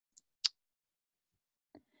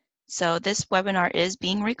So this webinar is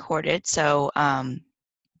being recorded, so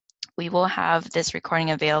we will have this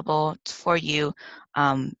recording available for you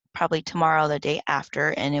probably tomorrow or the day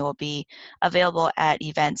after, and it will be available at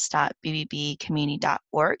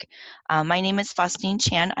events.bbbcommunity.org. My name is Faustine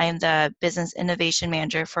Chan. I am the Business Innovation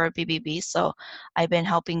Manager for BBB, so I've been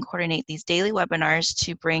helping coordinate these daily webinars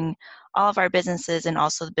to bring all of our businesses and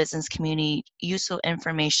also the business community useful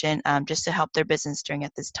information just to help their business during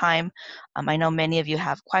at this time. I know many of you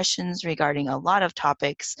have questions regarding a lot of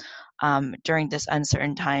topics during this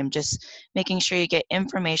uncertain time, just making sure you get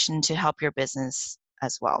information to help your business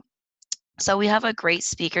as well. So we have a great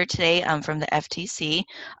speaker today from the FTC,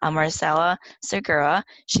 Maricela Segura.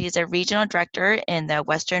 She is a regional director in the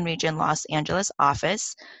Western Region Los Angeles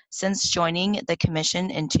office. Since joining the commission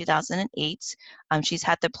in 2008, she's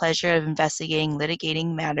had the pleasure of investigating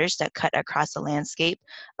litigating matters that cut across the landscape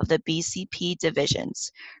of the BCP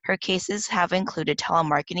divisions. Her cases have included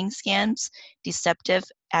telemarketing scams, deceptive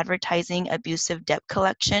advertising, abusive debt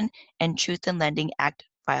collection, and Truth in Lending Act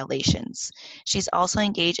violations. She's also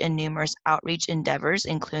engaged in numerous outreach endeavors,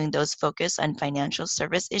 including those focused on financial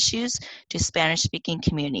service issues to Spanish-speaking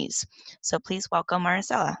communities. So please welcome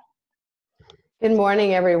Maricela. Good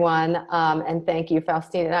morning, everyone, and thank you,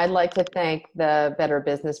 Faustine. And I'd like to thank the Better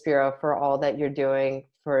Business Bureau for all that you're doing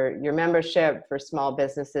for your membership, for small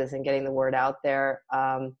businesses, and getting the word out there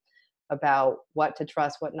about what to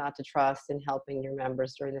trust, what not to trust, and helping your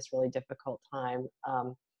members during this really difficult time.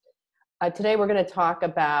 Today we're going to talk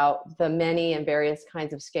about the many and various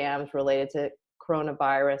kinds of scams related to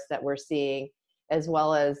coronavirus that we're seeing, as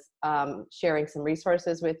well as sharing some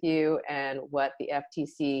resources with you and what the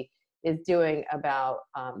FTC is doing about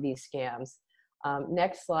these scams.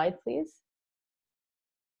 Next slide, please.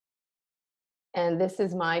 And this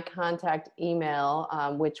is my contact email,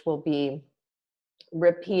 which will be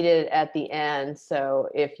repeated at the end. So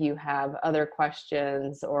if you have other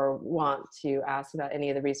questions or want to ask about any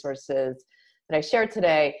of the resources that I shared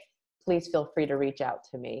today, please feel free to reach out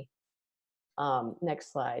to me.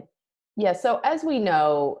 Next slide. Yeah, so as we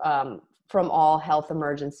know from all health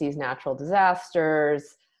emergencies, natural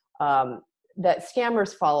disasters, that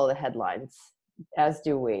scammers follow the headlines, as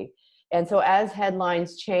do we. And so as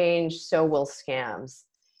headlines change, so will scams.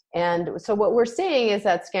 And so what we're seeing is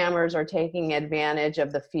that scammers are taking advantage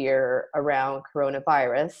of the fear around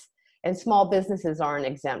coronavirus, and small businesses aren't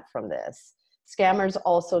exempt from this. Scammers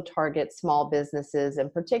also target small businesses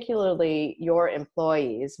and particularly your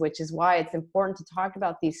employees, which is why it's important to talk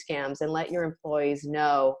about these scams and let your employees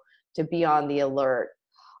know to be on the alert.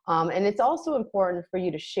 And it's also important for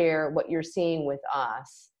you to share what you're seeing with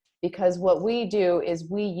us, because what we do is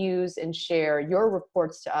we use and share your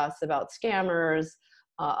reports to us about scammers,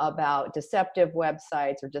 about deceptive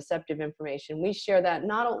websites or deceptive information. We share that.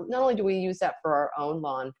 Not only do we use that for our own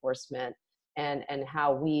law enforcement and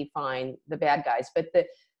how we find the bad guys, but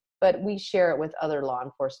we share it with other law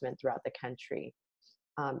enforcement throughout the country.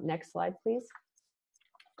 Next slide, please.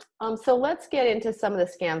 So let's get into some of the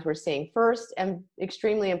scams we're seeing. First, and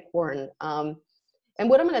extremely important, and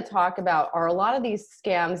what I'm going to talk about are a lot of these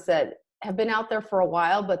scams that have been out there for a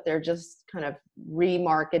while, but they're just kind of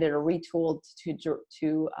remarketed or retooled to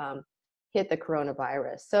hit the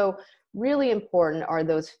coronavirus. So really important are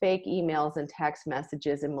those fake emails and text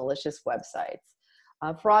messages and malicious websites.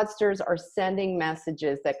 Fraudsters are sending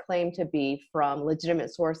messages that claim to be from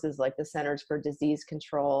legitimate sources like the Centers for Disease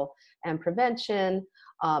Control and Prevention,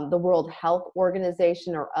 the World Health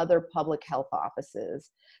Organization, or other public health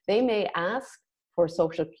offices. They may ask for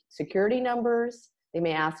social security numbers. They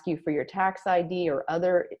may ask you for your tax ID or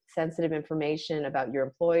other sensitive information about your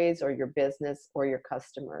employees or your business or your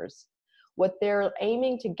customers. What they're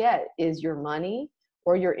aiming to get is your money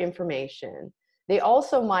or your information. They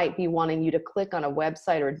also might be wanting you to click on a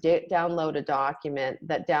website or download a document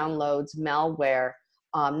that downloads malware,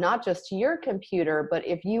 not just to your computer, but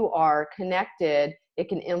if you are connected, it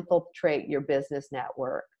can infiltrate your business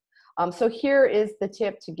network. So here is the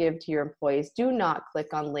tip to give to your employees. Do not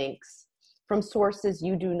click on links from sources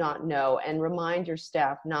you do not know, and remind your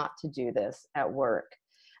staff not to do this at work.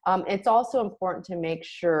 It's also important to make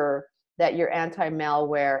sure that your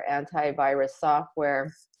anti-malware, antivirus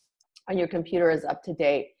software on your computer is up to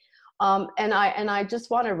date. And I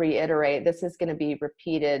just want to reiterate, this is going to be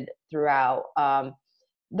repeated throughout.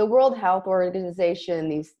 The World Health Organization,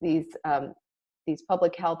 these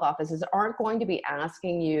public health offices aren't going to be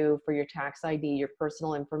asking you for your tax ID, your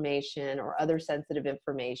personal information, or other sensitive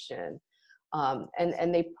information.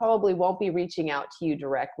 And they probably won't be reaching out to you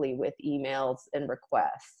directly with emails and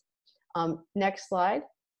requests. Next slide.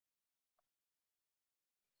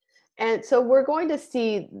 And so we're going to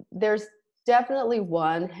see there's definitely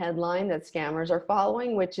one headline that scammers are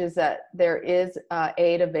following, which is that there is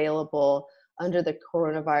aid available under the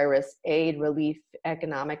Coronavirus Aid Relief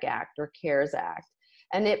Economic Act, or CARES Act,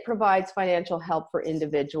 and it provides financial help for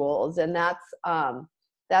individuals, and that's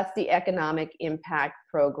the Economic Impact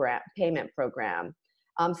Program, payment program.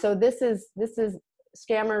 So this is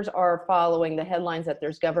scammers are following the headlines that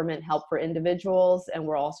there's government help for individuals, and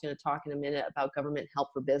we're also going to talk in a minute about government help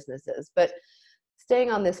for businesses. But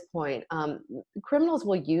staying on this point, criminals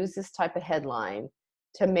will use this type of headline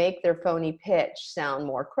to make their phony pitch sound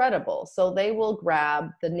more credible. So they will grab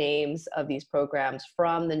the names of these programs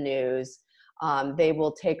from the news. They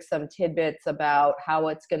will take some tidbits about how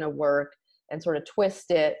it's going to work and sort of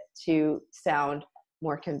twist it to sound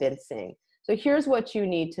more convincing. So here's what you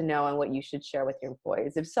need to know and what you should share with your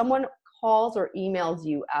employees. If someone calls or emails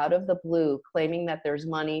you out of the blue claiming that there's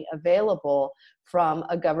money available from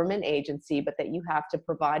a government agency, but that you have to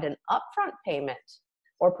provide an upfront payment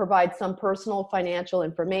or provide some personal financial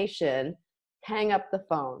information, hang up the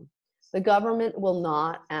phone. The government will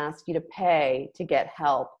not ask you to pay to get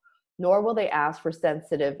help, nor will they ask for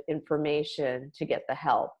sensitive information to get the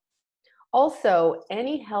help. Also,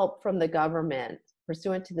 any help from the government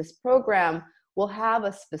pursuant to this program will have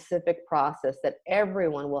a specific process that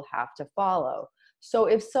everyone will have to follow. So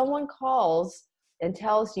if someone calls and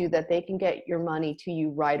tells you that they can get your money to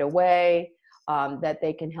you right away, that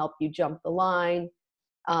they can help you jump the line,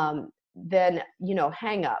 then,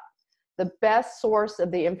 hang up. The best source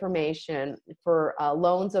of the information for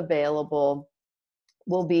loans available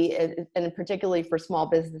will be, and particularly for small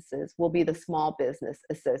businesses, will be the Small Business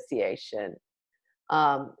Association.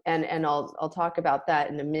 And I'll talk about that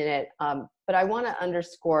in a minute. But I want to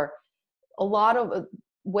underscore a lot of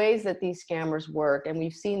ways that these scammers work, and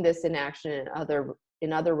we've seen this in action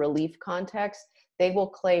in other relief contexts. They will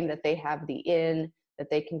claim that they have the in, that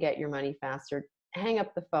they can get your money faster. Hang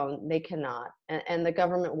up the phone. They cannot. And the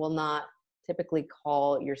government will not typically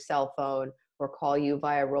call your cell phone or call you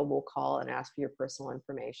via robocall and ask for your personal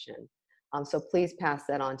information. So please pass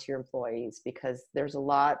that on to your employees, because there's a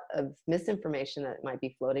lot of misinformation that might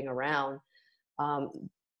be floating around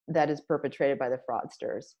that is perpetrated by the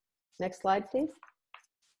fraudsters. Next slide, please.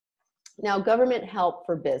 Now, government help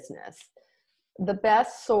for business. The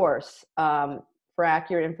best source for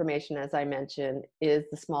accurate information, as I mentioned, is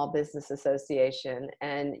the Small Business Association,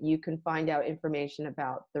 and you can find out information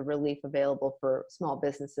about the relief available for small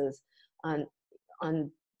businesses on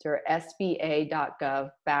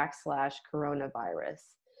sba.gov/coronavirus.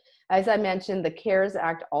 As I mentioned, the CARES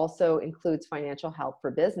Act also includes financial help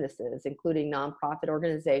for businesses, including nonprofit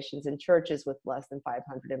organizations and churches with less than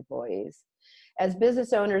 500 employees. As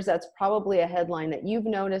business owners, that's probably a headline that you've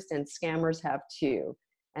noticed, and scammers have too.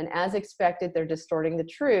 And as expected, they're distorting the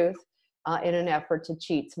truth in an effort to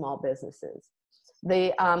cheat small businesses.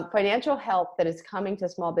 The financial help that is coming to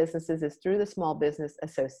small businesses is through the Small Business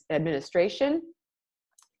Administration.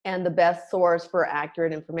 And the best source for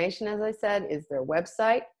accurate information, as I said, is their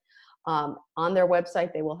website. On their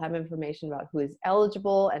website, they will have information about who is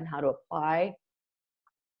eligible and how to apply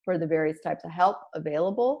for the various types of help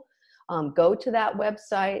available. Go to that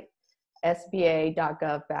website,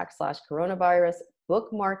 sba.gov/coronavirus,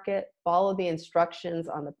 bookmark it, follow the instructions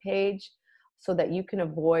on the page so that you can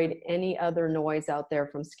avoid any other noise out there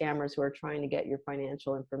from scammers who are trying to get your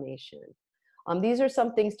financial information. These are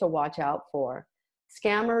some things to watch out for.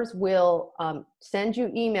 Scammers will send you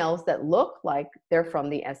emails that look like they're from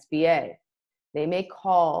the SBA. They may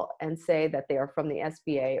call and say that they are from the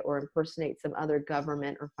SBA or impersonate some other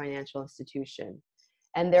government or financial institution.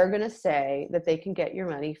 And they're going to say that they can get your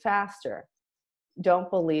money faster. Don't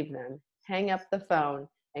believe them. Hang up the phone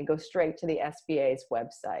and go straight to the SBA's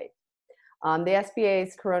website. The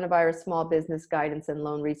SBA's Coronavirus Small Business Guidance and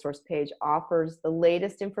Loan Resource page offers the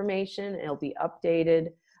latest information. It'll be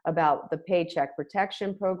updated about the Paycheck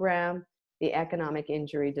Protection Program, the economic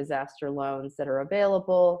injury disaster loans that are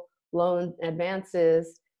available, loan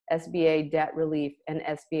advances, SBA debt relief, and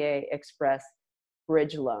SBA Express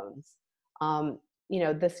bridge loans.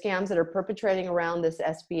 The scams that are perpetrating around this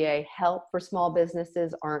SBA help for small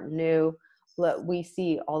businesses aren't new. But we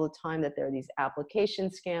see all the time that there are these application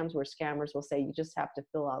scams where scammers will say, you just have to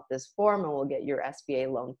fill out this form and we'll get your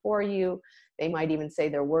SBA loan for you. They might even say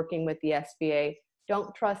they're working with the SBA.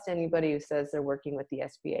 Don't trust anybody who says they're working with the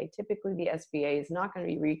SBA. Typically, the SBA is not going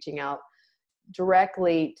to be reaching out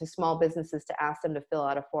directly to small businesses to ask them to fill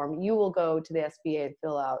out a form. You will go to the SBA and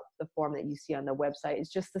fill out the form that you see on the website.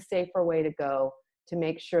 It's just the safer way to go to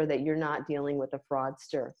make sure that you're not dealing with a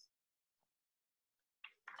fraudster.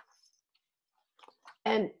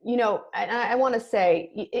 And, you know, I want to say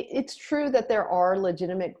it's true that there are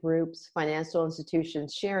legitimate groups, financial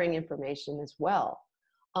institutions sharing information as well.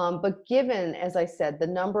 But given, as I said, the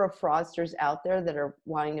number of fraudsters out there that are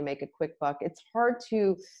wanting to make a quick buck, it's hard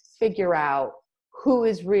to figure out who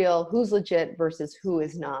is real, who's legit versus who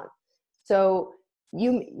is not. So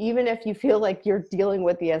you, even if you feel like you're dealing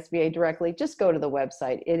with the SBA directly, just go to the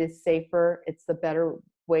website. It is safer. It's the better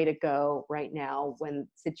way to go right now when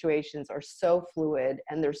situations are so fluid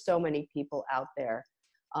and there's so many people out there.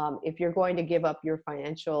 If you're going to give up your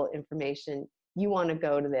financial information, you want to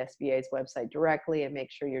go to the SBA's website directly and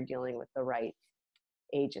make sure you're dealing with the right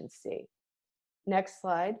agency. Next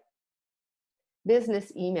slide.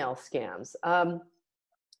 Business email scams.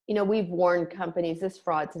 You know, we've warned companies this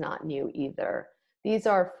fraud's not new either. These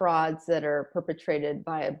are frauds that are perpetrated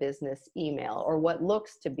by a business email or what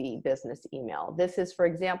looks to be business email. This is, for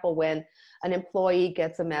example, when an employee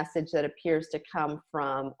gets a message that appears to come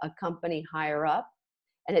from a company higher up,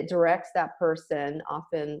 and it directs that person,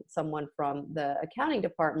 often someone from the accounting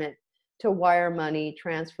department, to wire money,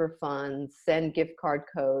 transfer funds, send gift card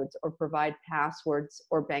codes, or provide passwords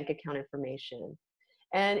or bank account information.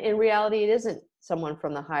 And in reality, it isn't someone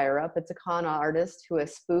from the higher up. It's a con artist who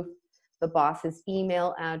has spoofed the boss's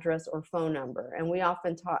email address or phone number. And we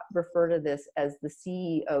often refer to this as the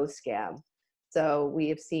CEO scam. So we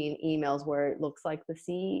have seen emails where it looks like the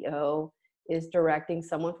CEO is directing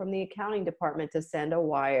someone from the accounting department to send a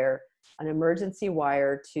wire, an emergency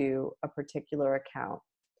wire to a particular account.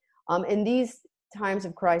 In these times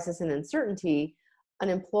of crisis and uncertainty, an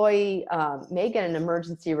employee may get an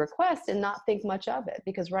emergency request and not think much of it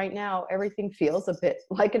because right now everything feels a bit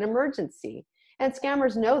like an emergency. And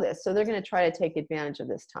scammers know this, so they're going to try to take advantage of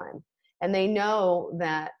this time. And they know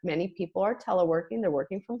that many people are teleworking, they're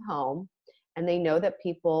working from home, and they know that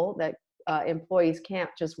employees can't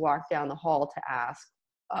just walk down the hall to ask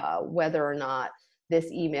whether or not this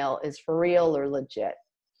email is for real or legit.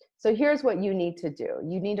 So here's what you need to do.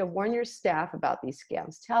 You need to warn your staff about these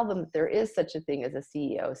scams. Tell them that there is such a thing as a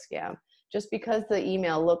CEO scam. Just because the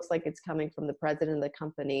email looks like it's coming from the president of the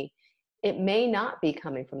company, it may not be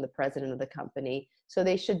coming from the president of the company. So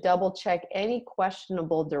they should double check any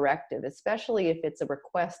questionable directive, especially if it's a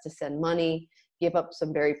request to send money, give up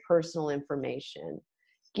some very personal information.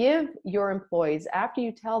 Give your employees, after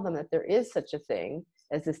you tell them that there is such a thing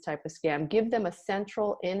as this type of scam, give them a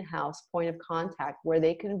central in-house point of contact where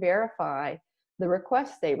they can verify the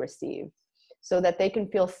requests they receive so that they can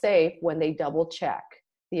feel safe when they double check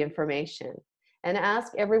the information. And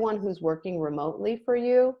ask everyone who's working remotely for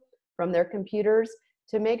you from their computers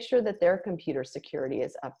to make sure that their computer security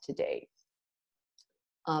is up to date.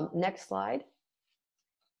 Next slide.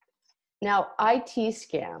 Now, IT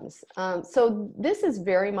scams. So this is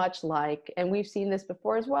very much like, and we've seen this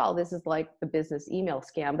before as well, this is like the business email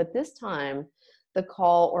scam, but this time the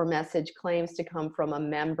call or message claims to come from a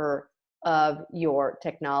member of your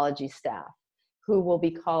technology staff who will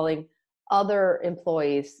be calling other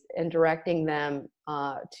employees and directing them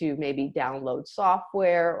to maybe download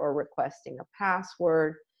software or requesting a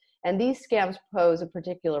password. And these scams pose a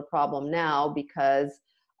particular problem now because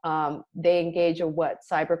they engage in what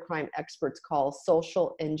cybercrime experts call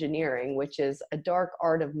social engineering, which is a dark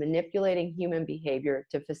art of manipulating human behavior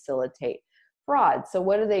to facilitate fraud. So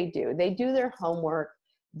what do? They do their homework.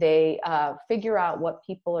 They figure out what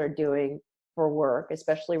people are doing for work,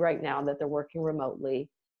 especially right now that they're working remotely.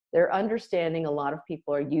 They're understanding a lot of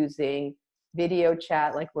people are using video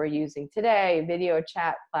chat like we're using today, video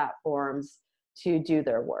chat platforms to do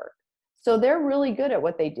their work. So they're really good at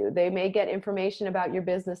what they do. They may get information about your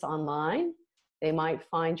business online. They might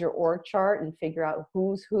find your org chart and figure out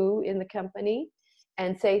who's who in the company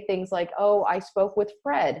and say things like, oh, I spoke with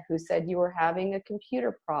Fred who said you were having a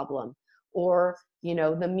computer problem. Or, you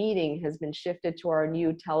know, the meeting has been shifted to our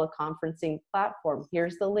new teleconferencing platform.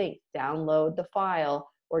 Here's the link, download the file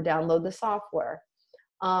or download the software.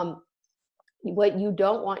 What you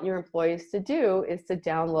don't want your employees to do is to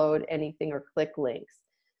download anything or click links.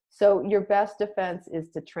 So your best defense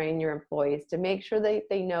is to train your employees to make sure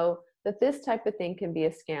they know that this type of thing can be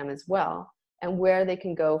a scam as well and where they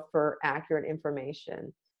can go for accurate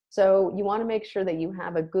information. So you want to make sure that you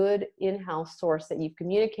have a good in-house source that you've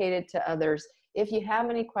communicated to others. If you have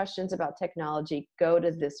any questions about technology, go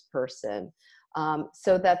to this person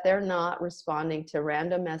so that they're not responding to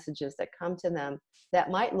random messages that come to them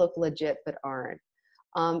that might look legit but aren't.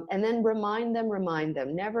 And then remind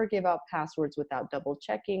them, never give out passwords without double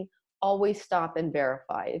checking. Always stop and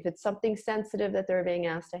verify. If it's something sensitive that they're being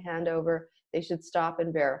asked to hand over, they should stop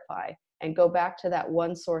and verify and go back to that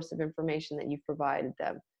one source of information that you've provided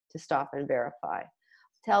them to stop and verify.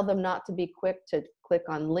 Tell them not to be quick to click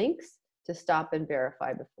on links, to stop and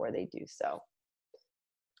verify before they do so.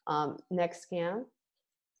 Next scan.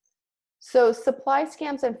 So supply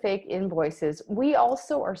scams and fake invoices, we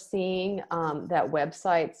also are seeing that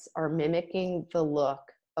websites are mimicking the look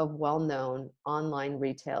of well-known online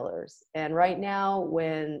retailers. And right now,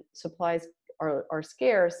 when supplies are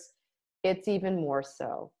scarce, it's even more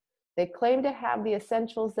so. They claim to have the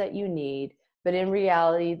essentials that you need, but in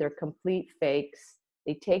reality, they're complete fakes.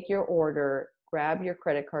 They take your order, grab your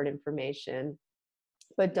credit card information,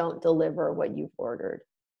 but don't deliver what you've ordered.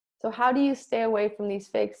 So how do you stay away from these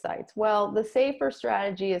fake sites? Well, the safer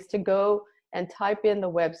strategy is to go and type in the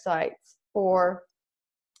websites for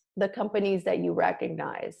the companies that you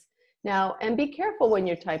recognize. Now, and be careful when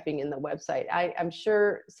you're typing in the website. I'm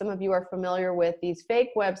sure some of you are familiar with these fake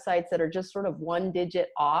websites that are just sort of one digit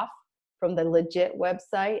off from the legit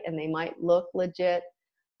website, and they might look legit.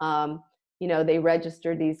 You know, they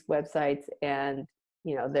register these websites, and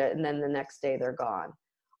and then the next day they're gone.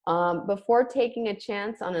 Before taking a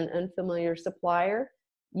chance on an unfamiliar supplier,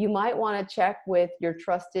 you might want to check with your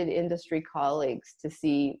trusted industry colleagues to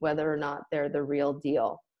see whether or not they're the real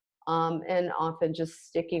deal. And often just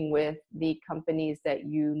sticking with the companies that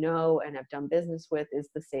you know and have done business with is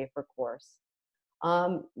the safer course.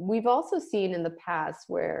 We've also seen in the past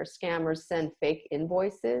where scammers send fake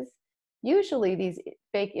invoices. Usually these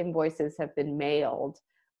fake invoices have been mailed,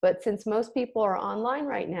 but since most people are online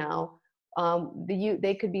right now,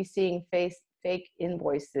 they could be seeing fake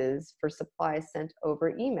invoices for supplies sent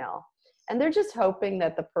over email. And they're just hoping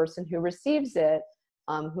that the person who receives it,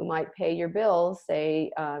 who might pay your bills,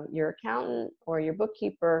 say your accountant or your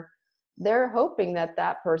bookkeeper, they're hoping that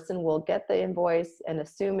that person will get the invoice and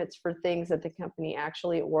assume it's for things that the company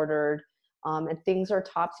actually ordered. And things are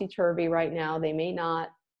topsy-turvy right now. They may not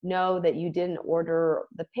know that you didn't order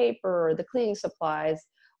the paper or the cleaning supplies,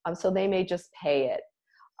 so they may just pay it.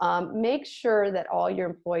 Make sure that all your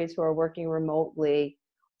employees who are working remotely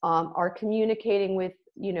are communicating with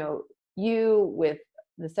you with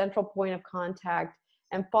the central point of contact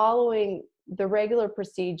and following the regular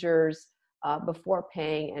procedures before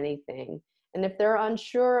paying anything. And if they're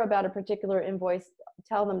unsure about a particular invoice,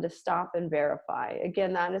 tell them to stop and verify.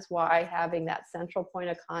 Again, that is why having that central point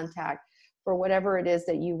of contact for whatever it is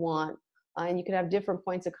that you want, and you can have different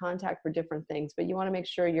points of contact for different things, but you want to make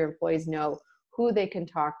sure your employees know who they can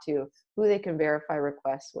talk to, who they can verify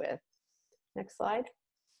requests with. Next slide.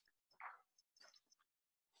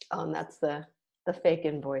 That's the fake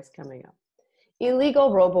invoice coming up. Illegal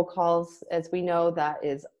robocalls, as we know, that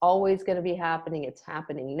is always going to be happening. It's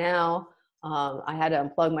happening now. I had to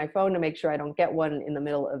unplug my phone to make sure I don't get one in the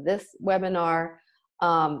middle of this webinar.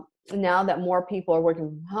 Now that more people are working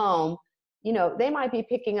from home, they might be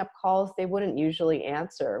picking up calls they wouldn't usually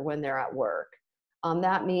answer when they're at work.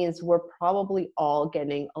 That means we're probably all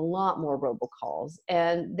getting a lot more robocalls,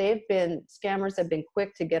 and scammers have been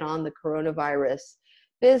quick to get on the coronavirus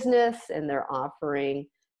business, and they're offering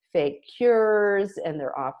fake cures, and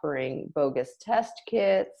they're offering bogus test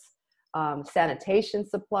kits, sanitation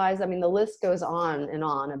supplies. I mean, the list goes on and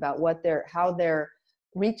on about how they're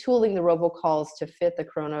retooling the robocalls to fit the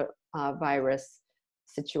coronavirus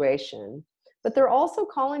situation. But they're also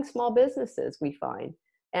calling small businesses, we find.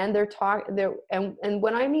 And and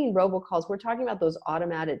when I mean robocalls, we're talking about those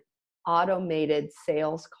automated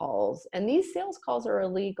sales calls. And these sales calls are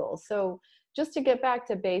illegal. So just to get back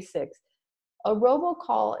to basics, a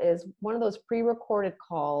robocall is one of those pre-recorded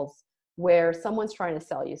calls where someone's trying to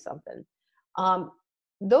sell you something.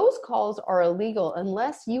 Those calls are illegal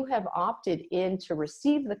unless you have opted in to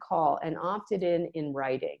receive the call and opted in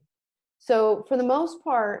writing. So for the most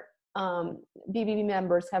part, BBB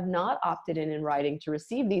members have not opted in writing to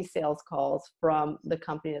receive these sales calls from the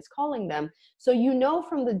company that's calling them. So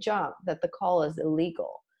from the jump that the call is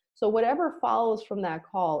illegal. So whatever follows from that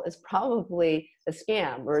call is probably a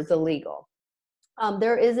scam or is illegal.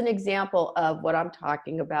 There is an example of what I'm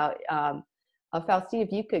talking about. Faustine,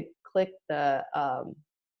 if you could click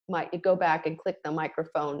go back and click the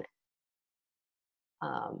microphone,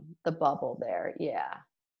 the bubble there, yeah.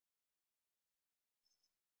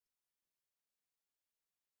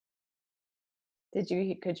 Could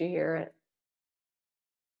you hear it?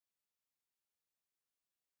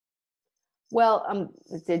 Well,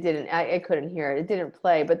 it didn't. I couldn't hear it. It didn't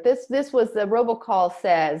play. But this was the robocall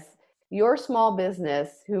says your small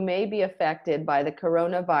business who may be affected by the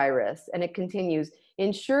coronavirus, and it continues.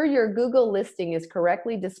 Ensure your Google listing is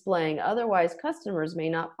correctly displaying. Otherwise, customers may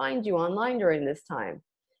not find you online during this time.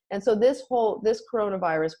 And so this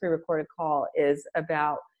coronavirus pre-recorded call is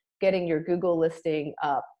about getting your Google listing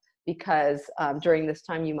up because during this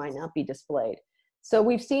time you might not be displayed. So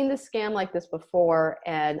we've seen this scam like this before,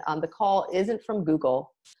 and the call isn't from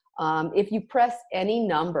Google. If you press any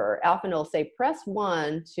number, often it'll say press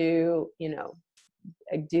 1 to,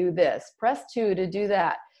 do this, press 2 to do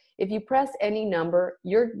that. If you press any number,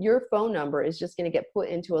 your phone number is just going to get put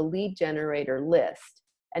into a lead generator list,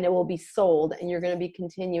 and it will be sold, and you're going to be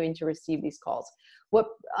continuing to receive these calls.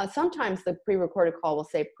 Sometimes the pre-recorded call will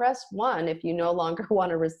say press 1 if you no longer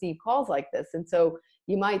want to receive calls like this, and so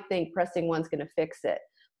you might think pressing 1 is going to fix it,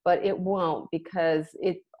 but it won't, because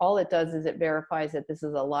all it does is it verifies that this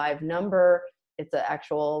is a live number. It's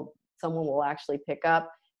someone will actually pick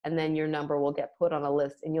up, and then your number will get put on a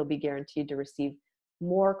list, and you'll be guaranteed to receive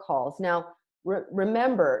more calls. Now,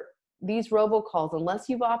 remember, these robocalls, unless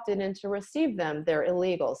you've opted in to receive them, they're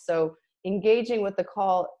illegal. So engaging with the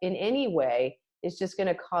call in any way is just going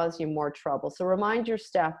to cause you more trouble. So remind your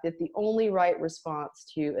staff that the only right response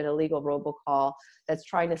to an illegal robocall that's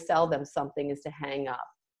trying to sell them something is to hang up.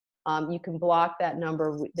 You can block that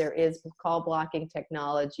number. There is call blocking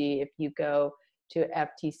technology. If you go to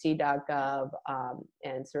ftc.gov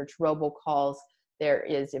and search robocalls, there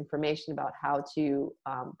is information about how to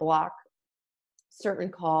block certain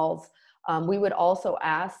calls. We would also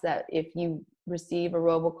ask that if you receive a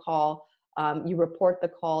robocall, you report the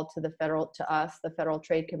call to the Federal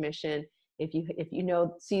Trade Commission. If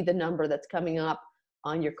you see the number that's coming up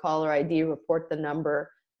on your caller ID, report the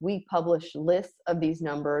number. We publish lists of these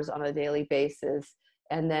numbers on a daily basis,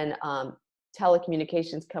 and then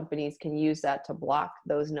telecommunications companies can use that to block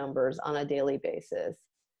those numbers on a daily basis.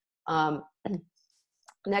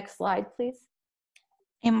 Next slide, please.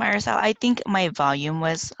 Hey, Maricela, I think my volume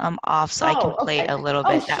was off, so I can play okay. a little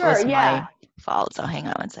bit. Sure, That was yeah. my fault, so hang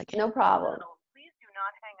on one second. No problem. Please do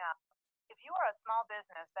not hang up. If you are a small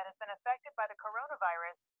business that has been affected by the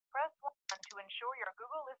coronavirus, press 1 to ensure your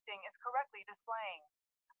Google listing is correctly displaying.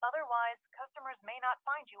 Otherwise, customers may not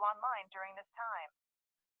find you online during this time.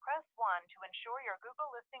 Press 1 to ensure your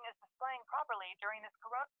Google listing is displaying properly during this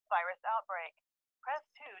coronavirus outbreak. Press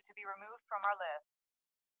 2 to be removed from our list.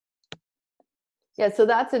 Yeah, so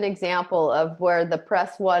that's an example of where the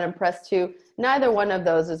press 1 and press 2, neither one of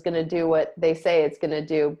those is going to do what they say it's going to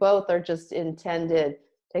do. Both are just intended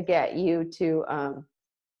to get you to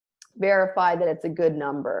verify that it's a good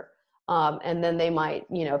number. And then they might,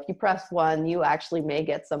 if you press 1, you actually may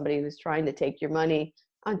get somebody who's trying to take your money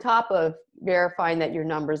on top of verifying that your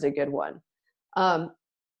number is a good one.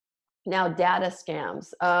 Now, data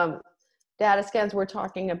scams. Data scams, we're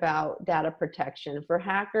talking about data protection. For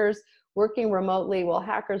hackers working remotely, well,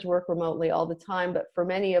 hackers work remotely all the time, but for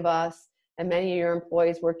many of us and many of your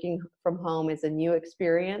employees, working from home is a new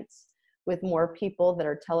experience with more people that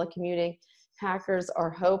are telecommuting. Hackers are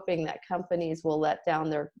hoping that companies will let down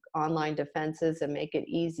their online defenses and make it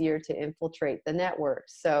easier to infiltrate the network.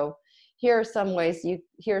 So here are some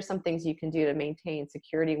things you can do to maintain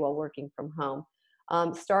security while working from home.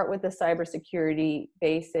 Start with the cybersecurity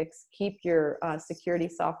basics. Keep your security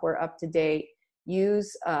software up to date.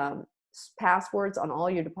 Use passwords on all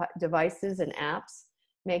your devices and apps.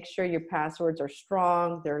 Make sure your passwords are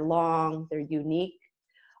strong, they're long, they're unique.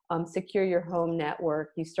 Secure your home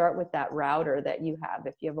network. You start with that router that you have.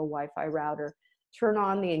 If you have a Wi-Fi router, turn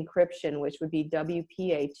on the encryption, which would be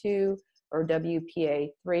WPA2 or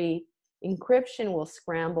WPA3. Encryption will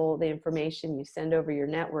scramble the information you send over your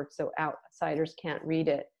network so outsiders can't read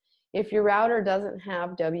it. If your router doesn't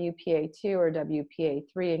have WPA2 or WPA3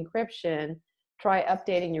 encryption, try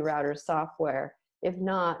updating your router software. If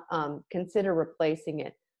not, consider replacing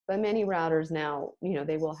it. But many routers now,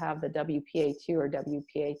 they will have the WPA2 or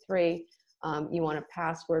WPA3. You want to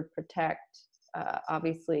password protect,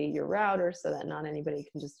 obviously, your router so that not anybody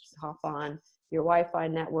can just hop on your Wi-Fi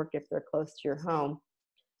network if they're close to your home.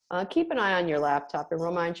 Keep an eye on your laptop and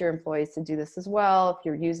remind your employees to do this as well. If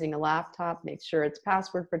you're using a laptop, make sure it's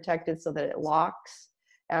password protected so that it locks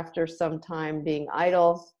after some time being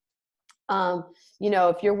idle.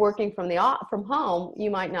 If you're working from home,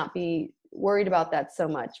 you might not be worried about that so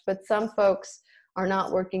much, but some folks are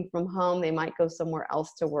not working from home. They might go somewhere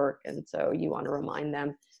else to work, and so you want to remind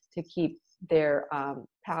them to keep their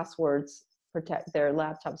their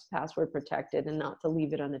laptop's password protected and not to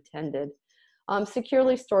leave it unattended.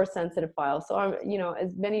 Securely store sensitive files. So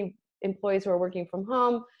as many employees who are working from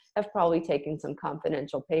home have probably taken some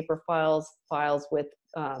confidential paper files with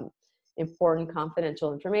important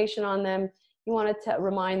confidential information on them. You want to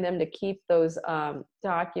remind them to keep those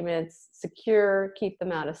documents secure, keep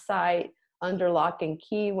them out of sight, under lock and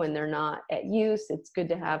key when they're not at use. It's good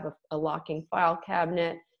to have a locking file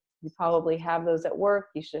cabinet. You probably have those at work.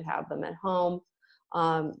 You should have them at home.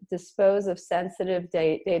 Dispose of sensitive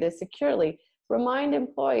data securely. remind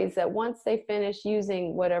employees that once they finish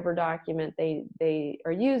using whatever document they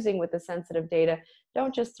are using with the sensitive data,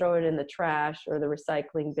 don't just throw it in the trash or the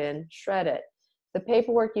recycling bin, shred it. The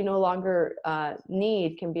paperwork you no longer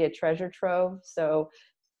need can be a treasure trove. So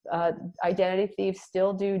identity thieves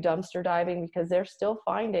still do dumpster diving because they're still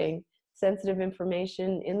finding sensitive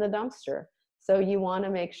information in the dumpster. So you want to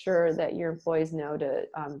make sure that your employees know to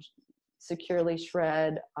securely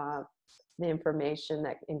shred the information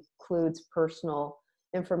that includes personal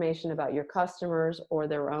information about your customers or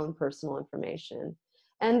their own personal information.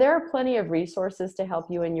 And there are plenty of resources to help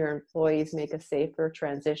you and your employees make a safer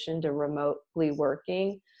transition to remotely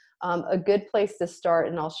working. A good place to start,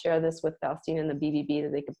 and I'll share this with Faustine and the BBB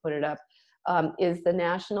that they can put it up, is the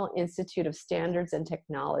National Institute of Standards and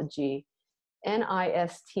Technology,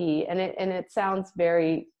 NIST, and it sounds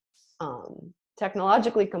very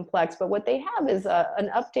technologically complex, but what they have is an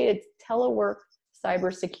updated telework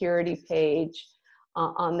cybersecurity page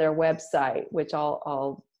on their website, which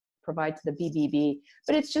I'll provide to the BBB.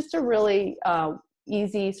 But it's just a really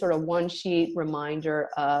easy sort of one-sheet reminder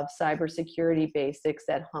of cybersecurity basics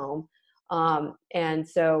at home. And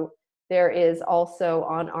so there is also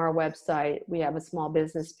on our website, we have a small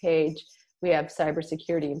business page. We have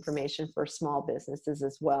cybersecurity information for small businesses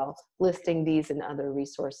as well, listing these and other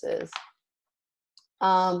resources.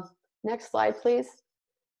 Next slide, please.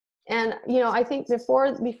 And, you know, I think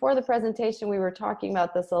before the presentation, we were talking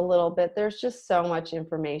about this a little bit. There's just so much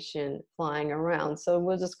information flying around. So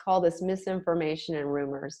we'll just call this misinformation and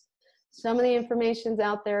rumors. Some of the information's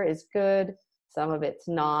out there is good, some of it's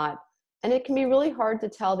not. And it can be really hard to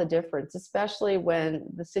tell the difference, especially when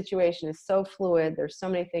the situation is so fluid. There's so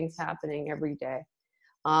many things happening every day.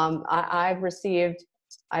 I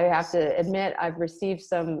have to admit, I've received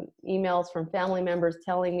some emails from family members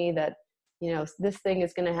telling me that, you know, this thing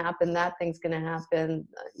is going to happen, that thing's going to happen,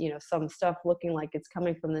 you know, some stuff looking like it's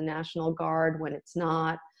coming from the National Guard when it's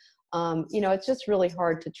not. You know, it's just really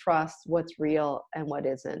hard to trust what's real and what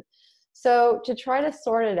isn't. So to try to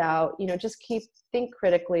sort it out, you know, just think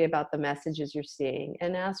critically about the messages you're seeing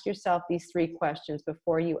and ask yourself these 3 questions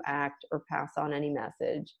before you act or pass on any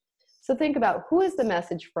message. So think about, who is the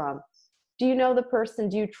message from? Do you know the person?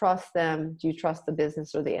 Do you trust them? Do you trust the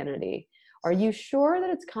business or the entity? Are you sure that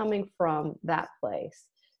it's coming from that place?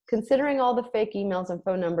 Considering all the fake emails and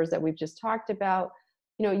phone numbers that we've just talked about,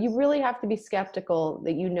 you know, you really have to be skeptical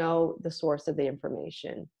that you know the source of the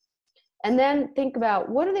information. And then think about,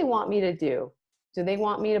 what do they want me to do? Do they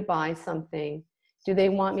want me to buy something? Do they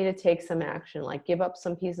want me to take some action, like give up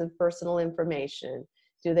some piece of personal information?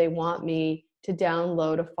 Do they want me to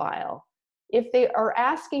download a file? If they are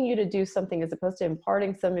asking you to do something as opposed to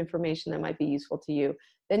imparting some information that might be useful to you,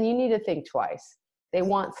 then you need to think twice. They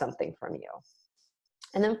want something from you.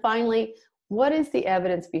 And then finally, what is the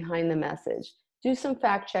evidence behind the message? Do some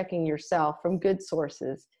fact checking yourself from good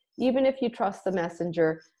sources. Even if you trust the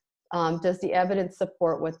messenger, does the evidence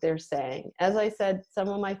support what they're saying? As I said, some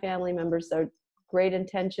of my family members are great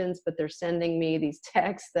intentions, but they're sending me these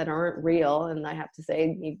texts that aren't real. And I have to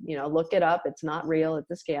say, you know, look it up. It's not real.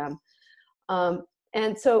 It's a scam.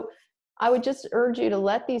 And so I would just urge you to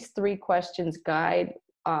let these 3 questions guide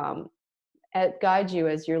you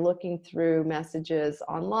as you're looking through messages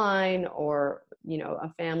online, or, you know, a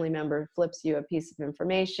family member flips you a piece of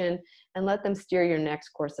information, and let them steer your next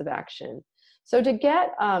course of action. So to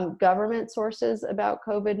get government sources about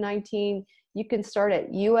COVID-19, you can start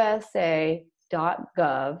at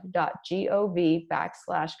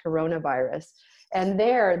usa.gov.gov/coronavirus. And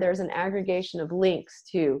there's an aggregation of links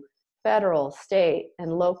to federal, state,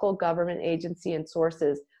 and local government agency and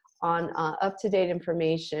sources on up-to-date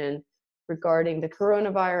information regarding the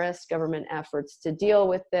coronavirus, government efforts to deal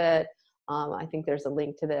with it. I think there's a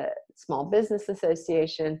link to the Small Business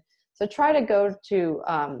Association. So try to go to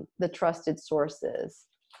the trusted sources.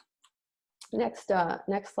 Next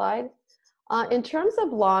slide. In terms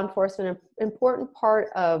of law enforcement, an important part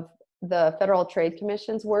of the Federal Trade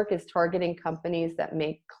Commission's work is targeting companies that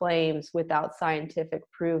make claims without scientific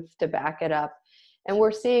proof to back it up. And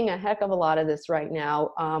we're seeing a heck of a lot of this right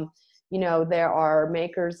now. You know, there are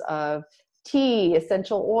makers of tea,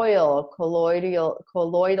 essential oil,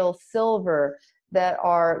 colloidal silver, that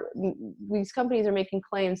are, these companies are making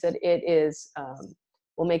claims that it is,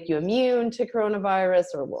 will make you immune to coronavirus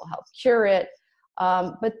or will help cure it.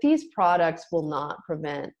 But these products will not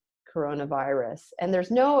prevent coronavirus. And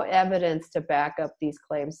there's no evidence to back up these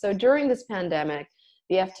claims. So during this pandemic,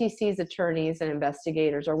 the FTC's attorneys and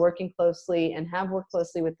investigators are working closely and have worked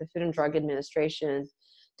closely with the Food and Drug Administration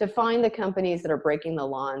to find the companies that are breaking the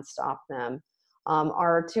law and stop them.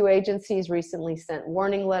 Our two agencies recently sent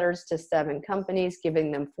warning letters to 7 companies,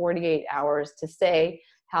 giving them 48 hours to say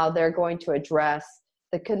how they're going to address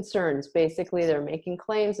the concerns. Basically, they're making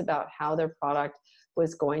claims about how their product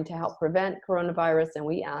was going to help prevent coronavirus, and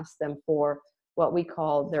we asked them for what we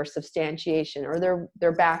call their substantiation, or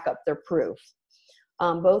their backup, their proof.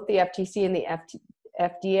 Both the FTC and the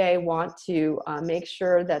FDA want to make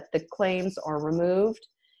sure that the claims are removed.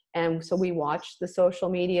 And so we watch the social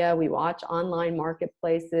media, we watch online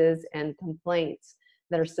marketplaces and complaints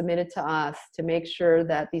that are submitted to us to make sure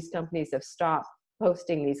that these companies have stopped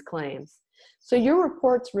posting these claims. So your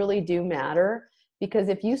reports really do matter, because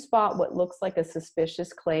if you spot what looks like a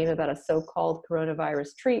suspicious claim about a so-called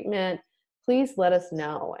coronavirus treatment, please let us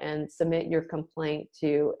know and submit your complaint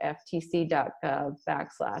to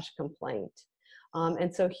ftc.gov/complaint.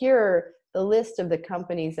 And so here are the list of the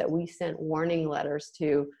companies that we sent warning letters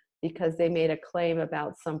to because they made a claim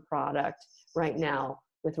about some product right now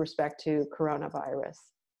with respect to coronavirus.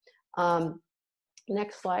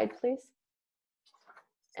 Next slide, please.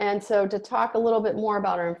 And so to talk a little bit more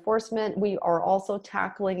about our enforcement, we are also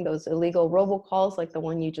tackling those illegal robocalls like the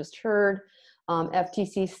one you just heard.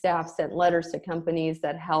 FTC staff sent letters to companies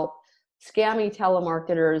that help scamming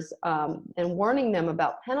telemarketers and warning them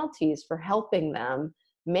about penalties for helping them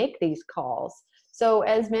make these calls. So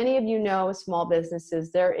as many of you know, small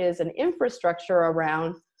businesses, there is an infrastructure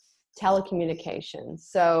around telecommunications.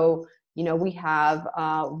 So, you know, we have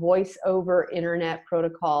voice over internet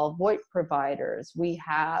protocol VoIP providers. We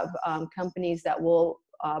have companies that will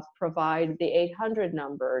provide the 800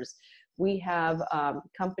 numbers. We have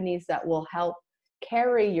companies that will help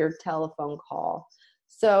carry your telephone call.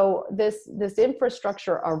 So this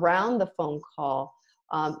infrastructure around the phone call,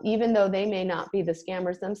 even though they may not be the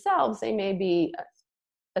scammers themselves, they may be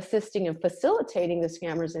assisting and facilitating the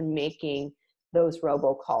scammers in making those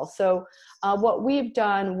robocalls. So what we've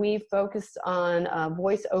done, we've focused on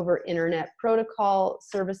voice over internet protocol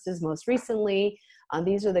services most recently.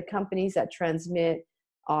 These are the companies that transmit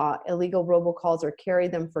illegal robocalls or carry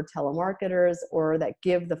them for telemarketers, or that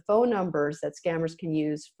give the phone numbers that scammers can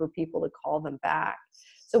use for people to call them back.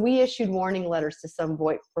 So we issued warning letters to some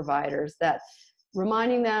VoIP providers that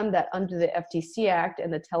reminding them that under the FTC Act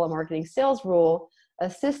and the telemarketing sales rule,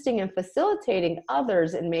 assisting and facilitating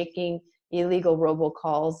others in making illegal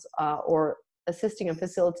robocalls or assisting and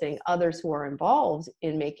facilitating others who are involved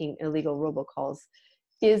in making illegal robocalls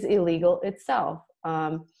is illegal itself.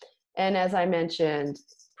 And as I mentioned,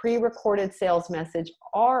 pre-recorded sales message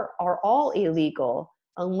are all illegal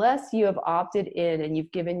unless you have opted in and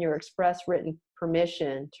you've given your express written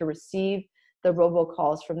permission to receive the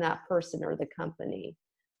robocalls from that person or the company.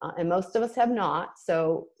 And most of us have not.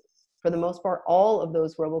 So for the most part, all of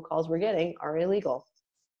those robocalls we're getting are illegal.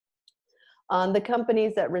 The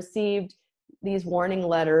companies that received these warning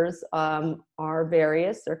letters are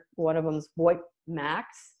various. One of them is VoIP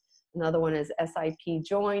Max. Another one is SIP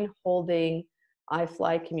Join Holding,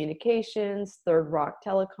 iFly Communications, Third Rock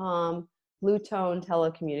Telecom, Bluetone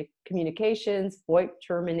Telecommunications, VoIP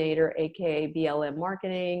Terminator, aka BLM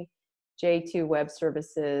Marketing, J2 Web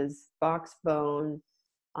Services, Boxbone,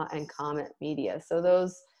 and Comet Media. So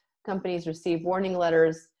those companies receive warning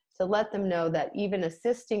letters to let them know that even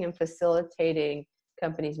assisting and facilitating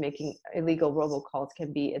companies making illegal robocalls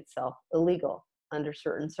can be itself illegal under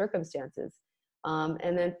certain circumstances.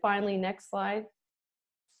 And then finally, next slide.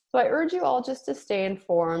 So I urge you all just to stay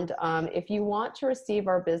informed. If you want to receive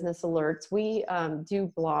our business alerts, we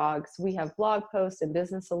do blogs. We have blog posts and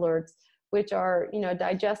business alerts, which are, you know,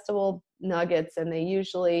 digestible nuggets, and they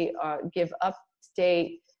usually give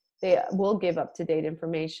up-to-date. They will give up-to-date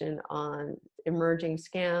information on emerging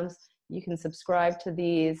scams. You can subscribe to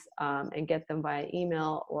these and get them via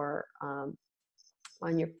email or on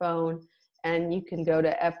your phone. And you can go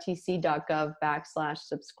to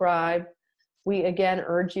ftc.gov/subscribe. We again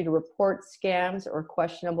urge you to report scams or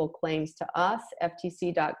questionable claims to us,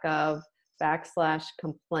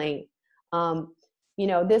 ftc.gov/complaint. You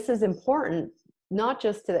know, this is important, not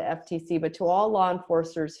just to the FTC, but to all law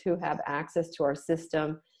enforcers who have access to our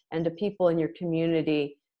system, and to people in your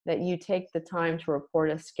community, that you take the time to report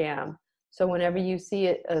a scam. So whenever you see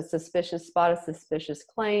a suspicious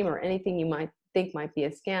claim or anything you might think might be a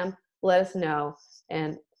scam, let us know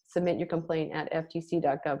and submit your complaint at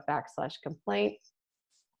ftc.gov/complaint.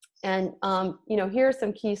 And you know, here are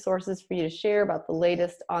some key sources for you to share about the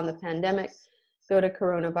latest on the pandemic. Go to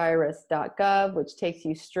coronavirus.gov, which takes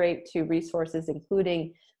you straight to resources,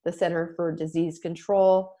 including the Center for Disease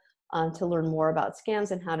Control, to learn more about scams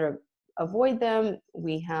and how to avoid them.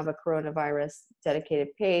 We have a coronavirus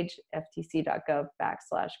dedicated page,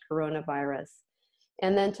 ftc.gov/coronavirus.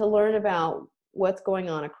 And then to learn about what's going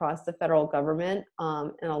on across the federal government,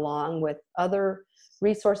 and along with other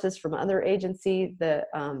resources from other agencies. The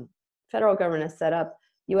federal government has set up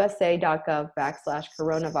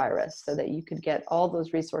usa.gov/coronavirus so that you could get all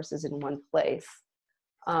those resources in one place.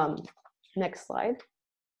 Next slide.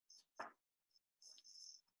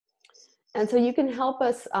 And so you can help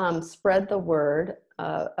us spread the word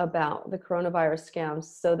about the coronavirus scams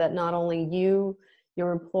so that not only you,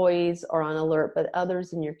 your employees are on alert, but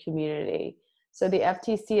others in your community. So the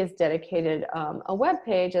FTC has dedicated a web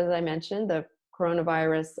page, as I mentioned, the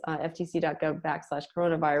coronavirus,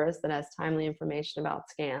 ftc.gov/coronavirus, that has timely information about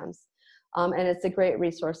scams. And it's a great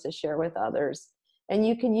resource to share with others. And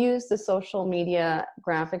you can use the social media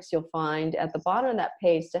graphics you'll find at the bottom of that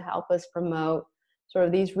page to help us promote sort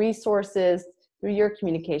of these resources through your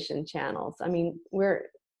communication channels. I mean, we're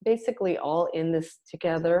basically all in this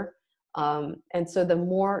together. And so the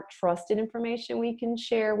more trusted information we can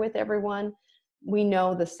share with everyone, we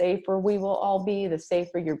know the safer we will all be, the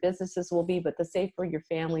safer your businesses will be, but the safer your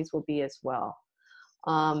families will be as well.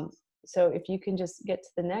 So if you can just get to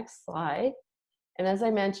the next slide. And as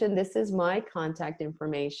I mentioned, this is my contact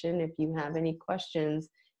information. If you have any questions,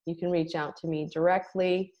 you can reach out to me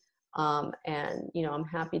directly. And, you know, I'm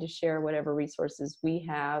happy to share whatever resources we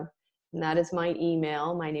have. And that is my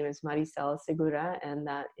email. My name is Maricela Segura, and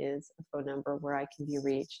that is a phone number where I can be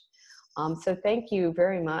reached. So thank you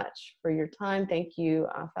very much for your time. Thank you,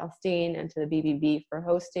 Faustine, and to the BBB for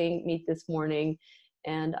hosting me this morning.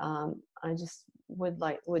 And I just would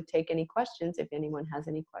take any questions if anyone has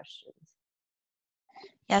any questions.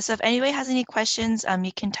 Yeah, so if anybody has any questions,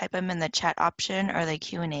 you can type them in the chat option or the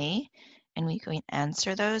Q&A, and we can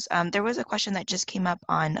answer those. There was a question that just came up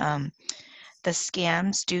on the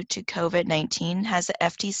scams due to COVID-19. Has the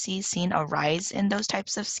FTC seen a rise in those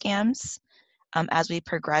types of scams as we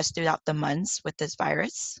progress throughout the months with this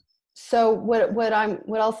virus? So what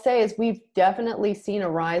I'll say is we've definitely seen a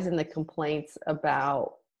rise in the complaints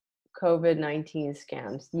about COVID-19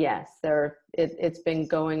 scams. Yes, it's been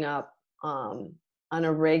going up on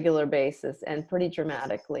a regular basis and pretty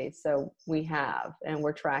dramatically. So we have, and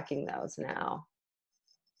we're tracking those now.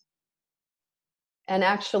 And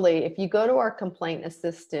actually, if you go to our complaint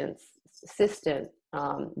assistant,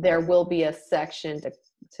 there will be a section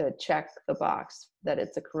to check the box that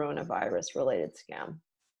it's a coronavirus related scam.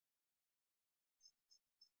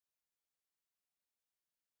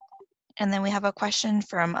 And then we have a question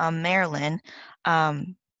from Marilyn.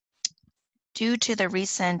 Due to the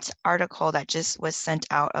recent article that just was sent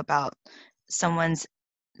out about someone's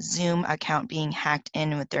Zoom account being hacked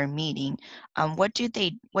in with their meeting, what do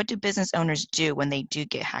business owners do when they do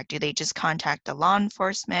get hacked? Do they just contact the law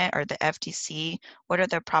enforcement or the FTC? What are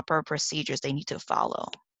the proper procedures they need to follow?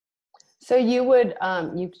 So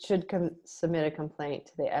you should submit a complaint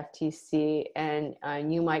to the FTC, and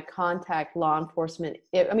you might contact law enforcement.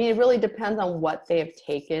 I mean, it really depends on what they have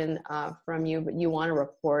taken from you, but you want to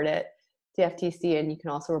report it to FTC, and you can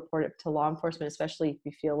also report it to law enforcement, especially if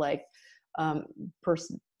you feel like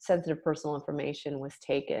sensitive personal information was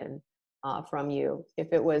taken from you.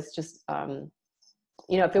 If it was just,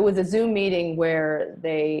 if it was a Zoom meeting where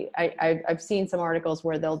I've seen some articles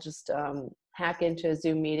where they'll just hack into a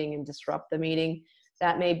Zoom meeting and disrupt the meeting.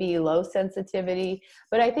 That may be low sensitivity,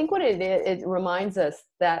 but I think what it reminds us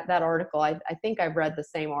that article, I think I've read the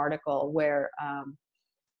same article where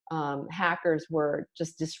hackers were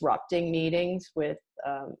just disrupting meetings with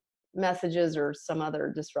messages or some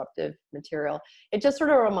other disruptive material. It just sort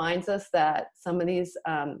of reminds us that some of these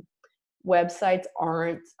websites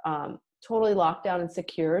aren't totally locked down and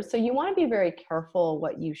secure. So you want to be very careful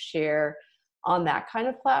what you share on that kind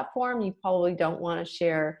of platform. You probably don't want to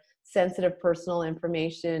share sensitive personal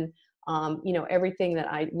information. Everything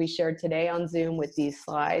that we shared today on Zoom with these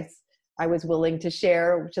slides, I was willing to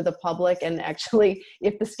share to the public. And actually,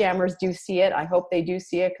 if the scammers do see it, I hope they do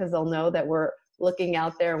see it, because they'll know that we're looking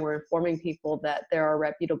out there and we're informing people that there are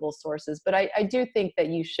reputable sources. But I do think that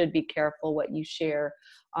you should be careful what you share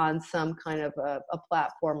on some kind of a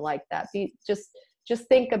platform like that. Just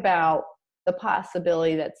think about the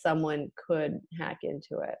possibility that someone could hack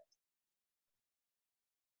into it.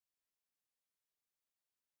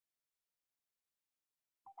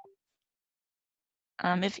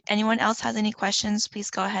 If anyone else has any questions, please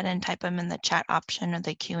go ahead and type them in the chat option or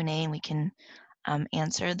the Q&A, and we can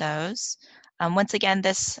answer those. Once again,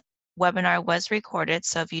 this webinar was recorded,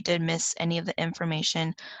 so if you did miss any of the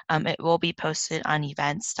information, it will be posted on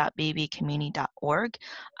events.bbcommunity.org.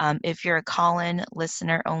 If you're a call-in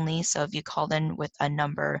listener only, so if you called in with a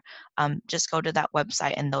number, just go to that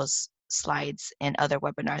website, and those slides and other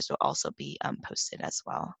webinars will also be posted as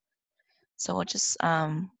well. So we'll just,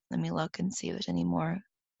 let me look and see if there's any more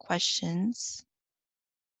questions.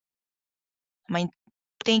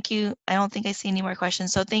 Thank you. I don't think I see any more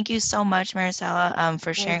questions. So thank you so much, Maricela,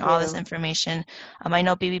 for sharing Thank all this you. information. I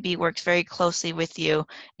know BBB works very closely with you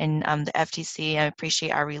and the FTC. I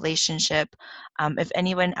appreciate our relationship. If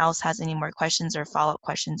anyone else has any more questions or follow-up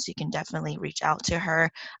questions, you can definitely reach out to her.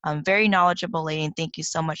 Very knowledgeable lady, and thank you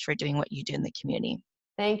so much for doing what you do in the community.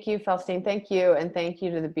 Thank you, Faustine. Thank you. And thank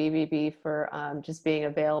you to the BBB for just being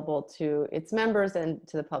available to its members and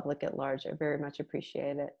to the public at large. I very much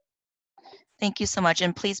appreciate it. Thank you so much,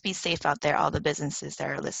 and please be safe out there, all the businesses that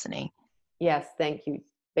are listening. Yes, thank you.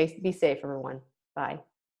 Be safe, everyone. Bye.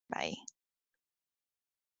 Bye.